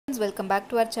welcome back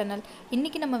to our channel.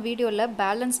 இன்னைக்கு நம்ம வீடியோல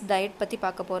பேலன்ஸ்ட் டயட் பத்தி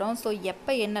பார்க்க போறோம். சோ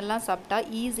எப்ப என்னெல்லாம் சாப்பிட்டா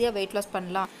ஈஸியா weight loss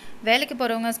பண்ணலாம். வேலைக்கு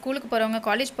போறவங்க, ஸ்கூலுக்கு போறவங்க,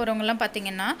 காலேஜ் போறவங்க எல்லாம்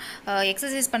பாத்தீங்கன்னா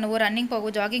எக்சர்சைஸ் பண்ணவோ, ரன்னிங்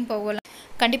போவோ, ஜாகிங் போவோ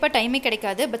கண்டிப்பா டைமே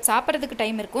கிடைக்காது. பட் சாப்பிட்றதுக்கு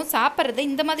டைம் இருக்கும். சாப்பிட்றது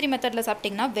இந்த மாதிரி மெத்தட்ல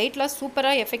சாப்பிட்டீங்கன்னா weight loss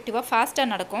சூப்பரா எஃபெக்டிவா ஃபாஸ்டா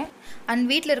நடக்கும். அண்ட்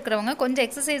வீட்ல இருக்கிறவங்க கொஞ்சம்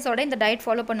எக்சர்சைஸோட இந்த டயட்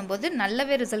ஃபாலோ பண்ணும்போது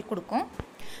நல்லாவே ரிசல்ட் கொடுக்கும்.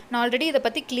 நான் ஆல்ரெடி இதை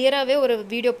பற்றி கிளியராகவே ஒரு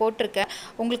வீடியோ போட்டிருக்கேன்.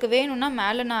 உங்களுக்கு வேணும்னா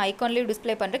மேலே நான் ஐகான்லேயும்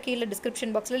டிஸ்பிளே பண்ணுறேன், கீழே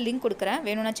டிஸ்கிரிப்ஷன் பாக்ஸில் லிங்க் கொடுக்குறேன்,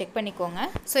 வேணும்னா செக் பண்ணிக்கோங்க.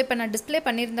 ஸோ இப்போ நான் டிஸ்பிளே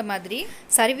பண்ணியிருந்த மாதிரி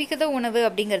சரிவிகித உணவு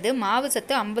அப்படிங்கிறது மாவு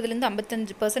சத்து 50லேருந்து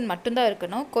 55% மட்டும்தான்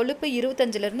இருக்கணும். கொழுப்பு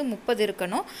 25லேருந்து 30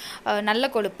 இருக்கணும். நல்ல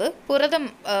கொழுப்பு. புரதம்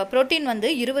ப்ரோட்டீன் வந்து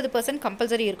 20%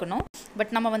 கம்பல்சரி இருக்கணும்.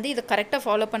 பட் நம்ம வந்து இதை கரெக்டாக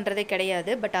ஃபாலோ பண்ணுறதே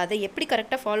கிடையாது. பட் அதை எப்படி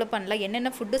கரெக்டாக ஃபாலோ பண்ணலாம்,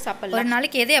 என்னென்ன ஃபுட்டு சாப்பிடலாம், ஒரு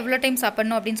நாளைக்கு எது எவ்வளோ டைம்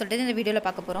சாப்பிடணும் அப்படின்னு சொல்லிட்டு இந்த வீடியோவில்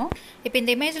பார்க்க போகிறோம். இப்போ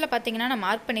இந்த இமேஜில் பார்த்தீங்கன்னா நான்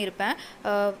மார்க் பண்ணியிருப்பேன்.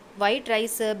 ஒயிட்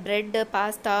ரைஸு, ப்ரெட்டு,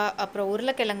 பாஸ்தா, அப்புறம்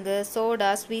உருளைக்கிழங்கு, சோடா,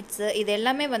 ஸ்வீட்ஸு, இது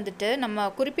எல்லாமே வந்துட்டு நம்ம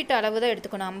குறிப்பிட்ட அளவு தான்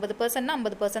எடுத்துக்கணும். 50%னா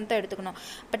 50% தான் எடுத்துக்கணும்.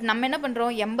 பட் நம்ம என்ன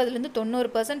பண்ணுறோம், 80லேருந்து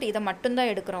 90% இதை மட்டும்தான்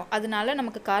எடுக்கிறோம். அதனால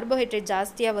நமக்கு கார்போஹைட்ரேட்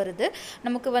ஜாஸ்தியாக வருது.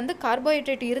 நமக்கு வந்து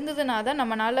கார்போஹைட்ரேட் இருந்ததுனா தான்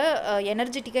நம்மளால்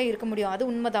எனர்ஜெட்டிக்காக இருக்க முடியும். அது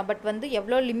உண்மைதான். பட் வந்து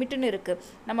எவ்வளோ லிமிட்டுன்னு இருக்குது.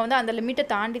 நம்ம வந்து அந்த லிமிட்டை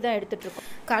தாண்டி தான் எடுத்துகிட்ருக்கோம்.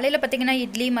 காலையில் பார்த்திங்கன்னா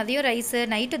இட்லி, மதியம் ரைஸு,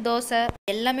 நைட்டு தோசை,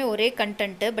 எல்லாமே ஒரே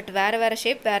கண்டென்ட்டு. பட் வேறு வேறு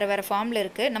ஷேப், வேறு வேறு ஃபார்மில்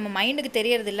இருக்குது. நம்ம மைண்டுக்கு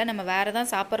தெரியறதில்ல, நம்ம வேறு தான்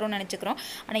சாப்பிட்றோம்னு நினச்சிக்கிறோம்.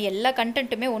 ஆனால் எல்லா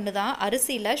கண்டென்ட்டுமே ஒன்று தான்.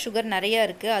 அரிசியில் சுகர் நிறையா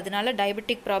இருக்குது. அதனால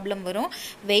டயபெட்டிக் ப்ராப்ளம் வரும்,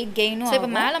 வெயிட் கெயினும். இப்போ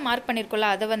மேலே மார்க் பண்ணியிருக்கோம்ல,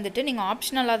 அதை வந்துட்டு நீங்கள்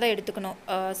ஆப்ஷனலாக தான் எடுத்துக்கணும்.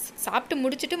 சாப்பிட்டு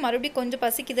முடிச்சுட்டு மறுபடியும் கொஞ்சம்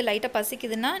பசிக்குது, லைட்டாக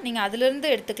பசிக்குதுன்னா நீங்கள் அதுலேருந்து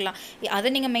எடுத்துக்கலாம்.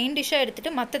 அதை நீங்கள் மெயின் டிஷ்ஷாக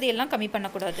எடுத்துகிட்டு மற்றது எல்லாம் கம்மி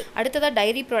பண்ணக்கூடாது. அடுத்ததாக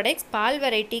டைரி ப்ராடக்ட்ஸ், பால்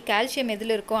வெரைட்டி, கால்சியம்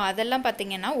எதில் இருக்கும் அதெல்லாம்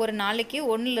பார்த்தீங்கன்னா ஒரு நாளைக்கு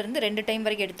 1லேருந்து 2 டைம்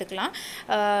வரைக்கும் எடுத்துக்கலாம்.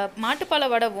 மாட்டுப்பாலை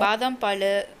வடை, பாதாம் பால்,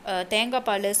 தேங்காய்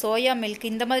பால், சோயா மில்க்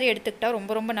இந்த மாதிரி எடுத்துக்கிட்டால்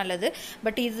ரொம்ப ரொம்ப நல்லது.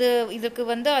 பட் இதுக்கு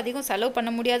வந்து அதிகம் செலவு பண்ண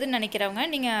முடியாதுன்னு நினைக்கிறவங்க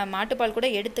நீங்கள் மாட்டுப்பால் கூட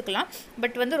எடுத்துக்கலாம்.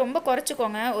 பட் வந்து ரொம்ப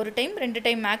குறைச்சிக்கோங்க. ஒரு டைம் 2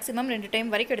 டைம், மேக்ஸிமம் 2 டைம்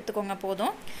வரைக்கும் எடுத்துக்கோங்க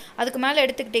போதும். அதுக்கு மேலே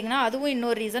எடுத்துக்கிட்டிங்கன்னா அதுவும்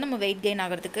இன்னொரு ரீசன் நம்ம வெயிட் கெயின்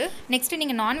ஆகிறதுக்கு. நெக்ஸ்ட்டு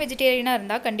நீங்கள் நான் வெஜிடேரியனாக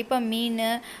இருந்தால் கண்டிப்பாக மீன்,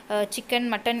 சிக்கன்,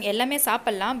 மட்டன் எல்லாமே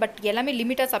சாப்பிட்லாம். பட் எல்லாமே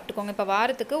லிமிட்டாக சாப்பிட்டுக்கோங்க. இப்போ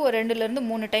வாரத்துக்கு ஒரு 2லேருந்து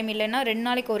 3 டைம், இல்லைன்னா 2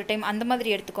 நாளைக்கு ஒரு டைம் அந்த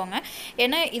மாதிரி எடுத்துக்கோங்க.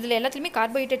 ஏன்னா இதில் எல்லாத்துலேயுமே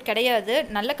கார்போஹைட்ரேட் கிடையாது,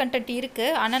 நல்ல கண்டென்ட்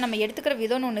இருக்குது. ஆனால் நம்ம எடுத்துக்கிற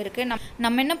விதம்னு ஒன்று இருக்குது.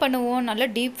 நம்ம என்ன பண்ணுவோம், நல்லா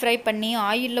டீப் ஃப்ரை பண்ணி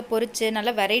ஆயிலில் பொரிச்சு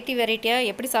நல்லா வெரைட்டியாக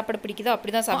எப்படி சாப்பிட பிடிக்குதோ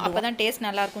அப்படி தான் சாப்பிடுவோம். அப்போ தான் டேஸ்ட்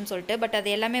நல்லாயிருக்கும்னு சொல்லிட்டு. பட் அது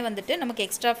எல்லாமே வந்துட்டு நமக்கு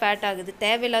எக்ஸ்ட்ரா ஃபேட் ஆகுது,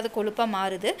 தேவையில்லாத கொழுப்பாக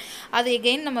மாறுது. அது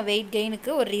எகெயின் நம்ம வெயிட்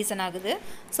கெயினுக்கு ஒரு ரீசன் ஆகுது.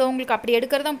 ஸோ உங்களுக்கு அப்படி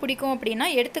எடுக்கிறதான் பிடிக்கும் அப்படின்னா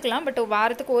எடுத்துக்கலாம். பட்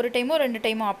வாரத்துக்கு 1 டைமோ 2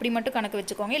 டைமோ அப்படி மட்டும் கணக்கு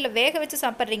வச்சுக்கோங்க. இல்லை வேக வச்சு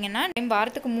சாப்பிட்றீங்கன்னா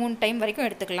வாரத்துக்கு 3 டைம் வரைக்கும்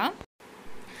எடுத்துக்கலாம்.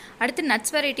 அடுத்து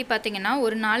நட்ஸ் வெரைட்டி பார்த்தீங்கன்னா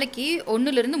ஒரு நாளைக்கு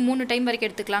 1லேருந்து 3 டைம் வரைக்கும்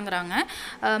எடுத்துக்கலாங்கிறாங்க.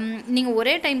 நீங்கள்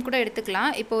ஒரே டைம் கூட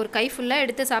எடுத்துக்கலாம். இப்போ ஒரு கை ஃபுல்லாக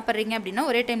எடுத்து சாப்பிட்றீங்க அப்படின்னா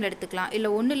ஒரே டைமில் எடுத்துக்கலாம். இல்லை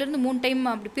 1லேருந்து 3 டைம்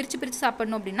அப்படி பிரித்து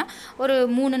சாப்பிட்ணும் அப்படின்னா ஒரு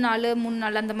 3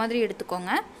 நாள் அந்த மாதிரி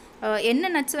எடுத்துக்கோங்க.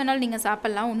 என்ன நட்ஸ் வேணாலும் நீங்கள்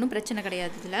சாப்பிட்லாம், ஒன்றும் பிரச்சனை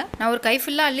கிடையாது. இதில் நான் ஒரு கை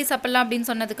ஃபுல்லாக அள்ளி சாப்பிட்லாம் அப்படின்னு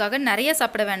சொன்னதுக்காக நிறைய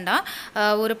சாப்பிட வேண்டாம்.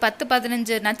 ஒரு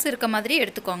 10-15 நட்ஸ் இருக்க மாதிரி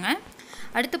எடுத்துக்கோங்க.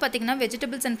 அடுத்து பார்த்திங்கன்னா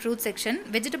வெஜிடபிள்ஸ் அண்ட் ஃப்ரூட் செக்ஷன்.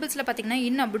 வெஜிடபிள்ஸில் பார்த்திங்கன்னா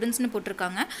இன் அபுடன்ஸ்னு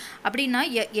போட்டிருக்காங்க. அப்படின்னா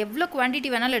எவ்வளோ குவான்டிட்டி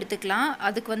வேணாலும் எடுத்துக்கலாம்.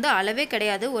 அதுக்கு வந்து அளவே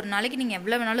கிடையாது. ஒரு நாளைக்கு நீங்கள்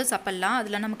எவ்வளோ வேணாலும் சாப்பிட்லாம்.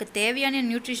 அதில் நமக்கு தேவையான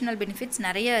நியூட்ரிஷனல் பெனிஃபிட்ஸ்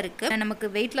நிறையா இருக்குது. நமக்கு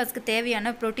வெயிட் லாஸ்க்கு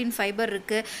தேவையான ப்ரோட்டீன், ஃபைபர்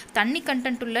இருக்குது. தண்ணி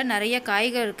கண்டென்ட் உள்ள நிறைய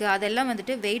காய்கள் இருக்குது. அதெல்லாம்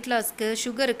வந்துட்டு வெயிட் லாஸ்க்கு,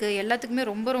 சுகருக்கு எல்லாத்துக்குமே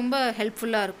ரொம்ப ரொம்ப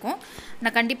ஹெல்ப்ஃபுல்லாக இருக்கும்.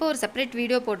 நான் கண்டிப்பாக ஒரு செப்பரேட்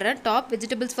வீடியோ போடுறேன், top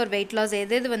vegetables for weight loss,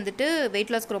 எது வந்துட்டு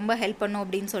வெயிட் லாஸ்க்கு ரொம்ப ஹெல்ப் பண்ணும்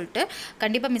அப்படின்னு சொல்லிட்டு.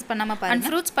 கண்டிப்பாக மிஸ் பண்ணாமல் பாருங்கள். அண்ட்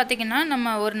ஃப்ரூட்ஸ் பார்த்திங்கன்னா நம்ம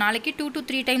ஒரு நாளைக்கு 2 to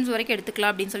 3 டைம்ஸ் வரைக்கும்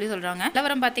எடுத்துக்கலாம் அப்படின்னு சொல்கிறாங்க.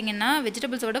 நிலவரம் பார்த்தீங்கன்னா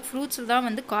வெஜிடபிள்ஸோட ஃப்ரூட்ஸ் தான்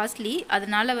வந்து காஸ்ட்லி.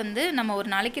 அதனால வந்து நம்ம ஒரு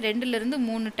நாளைக்கு 2லேருந்து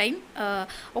 3 டைம்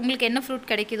உங்களுக்கு என்ன ஃப்ரூட்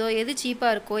கிடைக்குதோ, எது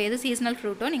சீப்பாக இருக்கோ, எது சீசனல்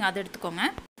ஃப்ரூட்டோ நீங்கள் அதை எடுத்துக்கோங்க.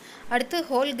 அடுத்து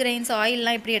ஹோல் கிரெயின்ஸ்,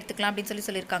 ஆயிலெலாம் எப்படி எடுத்துக்கலாம் அப்படின்னு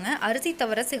சொல்லியிருக்காங்க. அரிசி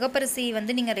தவிர சிகப்பரிசி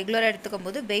வந்து நீங்கள் ரெகுலராக எடுத்துக்கும்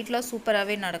போது வெயிட் லாஸ்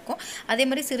சூப்பராகவே நடக்கும். அதே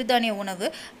மாதிரி சிறுதானிய உணவு,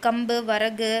 கம்பு,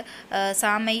 வரகு,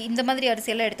 சாமை இந்த மாதிரி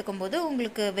அரிசியெல்லாம் எடுத்துக்கும் போது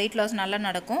உங்களுக்கு வெயிட் லாஸ் நல்லா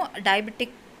நடக்கும்.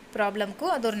 டயபெட்டிக்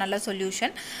ப்ராப்ளம்க்கும் அது ஒரு நல்ல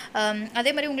சொல்யூஷன்.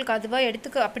 அதே மாதிரி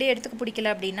உங்களுக்கு அப்படியே எடுத்துக்க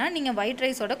பிடிக்கல அப்படின்னா நீங்கள் ஒயிட்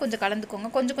ரைஸோட கொஞ்சம் கலந்துக்கோங்க,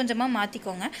 கொஞ்சம் கொஞ்சமாக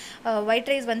மாற்றிக்கோங்க.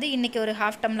 ஒயிட் ரைஸ் வந்து இன்றைக்கி ஒரு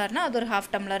 1/2 டம்ளர்னால் அது ஒரு 1/2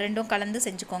 டம்ளர் ரெண்டும் கலந்து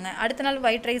செஞ்சுக்கோங்க. அடுத்த நாள்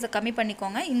ஒயிட் ரைஸை கம்மி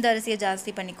பண்ணிக்கோங்க, இந்த அரிசியை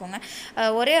ஜாஸ்தி பண்ணிக்கோங்க.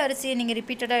 ஒரே அரிசியை நீங்கள்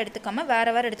ரிப்பீட்டடாக எடுத்துக்காமல்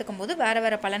வேறு எடுத்துக்கும் போது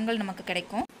வேறு பலன்கள் நமக்கு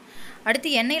கிடைக்கும். அடுத்து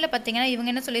எண்ணெயில் பார்த்தீங்கன்னா இவங்க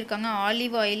என்ன சொல்லியிருக்காங்க,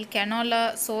 olive oil, canola,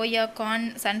 soya, corn,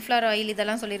 sunflower oil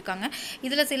இதெல்லாம் சொல்லியிருக்காங்க.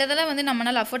 இதில் சிலதெல்லாம் வந்து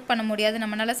நம்மளால் அஃபோர்ட் பண்ண முடியாது,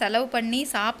 நம்மளால் செலவு பண்ணி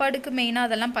சாப்பாடுக்கு மெயினாக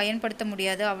அதெல்லாம் பயன்படுத்த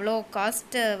முடியாது, அவ்வளோ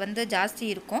காஸ்ட்டு வந்து ஜாஸ்தி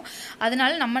இருக்கும்.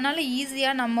 அதனால நம்மளால்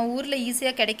ஈஸியாக நம்ம ஊரில்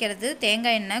ஈஸியாக கிடைக்கிறது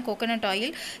தேங்காய் எண்ணெய், கோகோனட்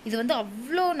ஆயில். இது வந்து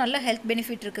அவ்வளோ நல்ல ஹெல்த்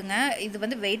பெனிஃபிட் இருக்குங்க. இது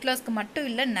வந்து வெயிட் லாஸ்க்கு மட்டும்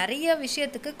இல்லை, நிறைய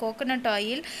விஷயத்துக்கு கோகோனட்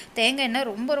ஆயில், தேங்காய்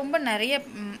எண்ணெய் ரொம்ப ரொம்ப நிறைய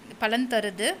பலன்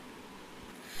தருது.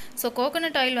 ஸோ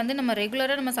கோகோனட் ஆயில் வந்து நம்ம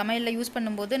ரெகுலராக நம்ம சமையலில் யூஸ்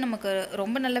பண்ணும்போது நமக்கு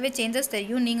ரொம்ப நல்லாவே சேஞ்சஸ்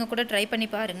தெரியும். நீங்கள் கூட ட்ரை பண்ணி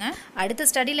பாருங்கள். அடுத்த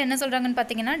ஸ்டடியில் என்ன சொல்கிறாங்கன்னு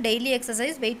பார்த்தீங்கன்னா, daily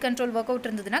exercise wait control work out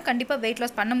இருந்ததுன்னா கண்டிப்பாக வெயிட்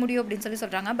லாஸ் பண்ண முடியும் அப்படின்னு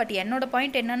சொல்கிறாங்க. பட் என்னோட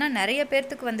பாயிண்ட் என்னென்னா, நிறைய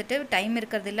பேர்த்துக்கு வந்துட்டு டைம்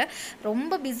இருக்கிறதில்ல,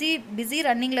 ரொம்ப பிஸி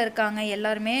ரன்னிங்கில் இருக்காங்க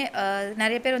எல்லாருமே.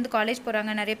 நிறைய பேர் வந்து காலேஜ்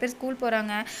போகிறாங்க, நிறைய பேர் ஸ்கூல்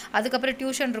போகிறாங்க, அதுக்கப்புறம்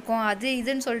டியூஷன் இருக்கும், அது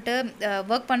இதுன்னு சொல்லிட்டு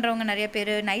ஒர்க் பண்ணுறவங்க நிறைய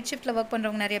பேர், நைட் ஷிஃப்ட்டில் ஒர்க்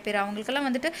பண்ணுறவங்க நிறைய பேர். அவங்களுக்கெல்லாம்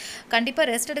வந்துட்டு கண்டிப்பாக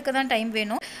ரெஸ்ட் எடுக்க தான் டைம்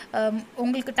வேணும்.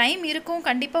 உங்களுக்கு டைம் இருக்கும்,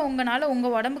 கண்டிப்பாக உங்களால்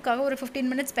உங்கள் உடம்புக்காக ஒரு 15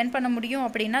 மினிட்ஸ் ஸ்பெண்ட் பண்ண முடியும்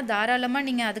அப்படின்னா தாராளமாக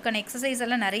நீங்கள் அதுக்கான எக்ஸசைஸ்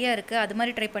எல்லாம் நிறைய இருக்குது, அது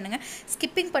மாதிரி ட்ரை பண்ணுங்கள்.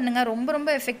 ஸ்கிப்பிங் பண்ணுங்கள், ரொம்ப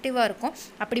எஃபெக்டிவாக இருக்கும்.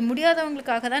 அப்படி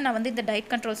முடியாதவங்களுக்காக தான் நான் வந்து இந்த டயட்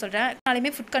கண்ட்ரோல் சொல்கிறேன்.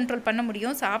 நாளையுமே ஃபுட் கண்ட்ரோல் பண்ண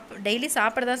முடியும், டெய்லி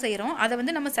சாப்பிட தான் செய்கிறோம், அதை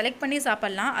வந்து நம்ம செலக்ட் பண்ணி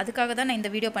சாப்பிட்லாம். அதுக்காக தான் நான்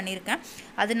இந்த வீடியோ பண்ணியிருக்கேன்.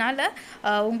 அதனால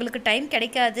உங்களுக்கு டைம்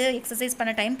கிடைக்காது, எக்ஸசைஸ்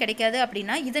பண்ண டைம் கிடைக்காது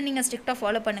அப்படின்னா இதை நீங்கள் ஸ்ட்ரிக்டாக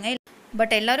ஃபாலோ பண்ணுங்கள்.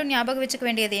 பட் எல்லோரும் ஞாபகம் வச்சுக்க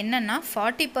வேண்டியது என்னென்னா,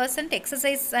 40%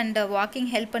 எக்ஸசைஸ் அண்ட் வாக்கிங்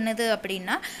ஹெல்ப் பண்ணுது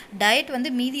அப்படின்னா டயட் வந்து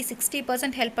மீதி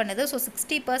 60% ஹெல்ப் பண்ணுது. ஸோ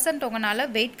 60% உங்களால்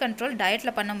வெயிட் கண்ட்ரோல்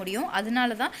டயட்டில் பண்ண முடியும்.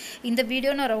 அதனால தான் இந்த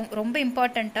வீடியோ நான் ரொம்ப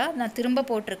இம்பார்ட்டண்ட்டாக நான் திரும்ப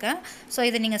போட்டிருக்கேன். ஸோ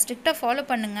இதை நீங்கள் ஸ்ட்ரிக்டாக ஃபாலோ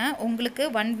பண்ணுங்கள். உங்களுக்கு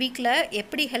 1 வீக்கில்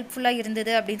எப்படி ஹெல்ப்ஃபுல்லாக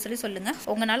இருந்தது அப்படின்னு சொல்லுங்கள்.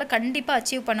 உங்களால் கண்டிப்பாக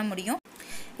அச்சீவ் பண்ண முடியும்.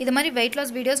 இது மாதிரி வெயிட்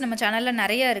லாஸ் வீடியோஸ் நம்ம சேனலில்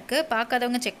நிறையா இருக்குது,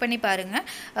 பார்க்காதவங்க செக் பண்ணி பாருங்கள்.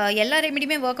 எல்லா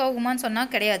ரெமிடியுமே ஒர்க் ஆகுமான்னு சொன்னால்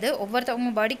கிடையாது,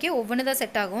 ஒவ்வொருத்தவங்க பாடிக்கு ஒவ்வொன்று தான்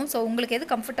செட் ஆகும். ஸோ உங்களுக்கு எது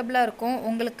கம்ஃபர்டபுளாக இருக்கும்,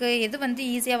 உங்களுக்கு எது வந்து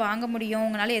ஈஸியாக வாங்க முடியும்,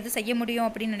 உங்களால் எது செய்ய முடியும்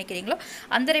அப்படின்னு நினைக்கிறீங்களோ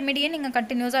அந்த ரெமிடியை நீங்கள்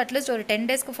கண்டினியூஸாக அட்லீஸ்ட் ஒரு 10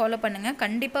 டேஸ்க்கு ஃபாலோ பண்ணுங்கள்.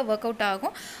 கண்டிப்பாக ஒர்க் அவுட்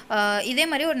ஆகும். இதே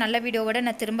மாதிரி ஒரு நல்ல வீடியோவோட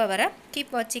நான் திரும்ப வரேன்.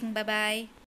 கீப் வாட்சிங். Bye bye.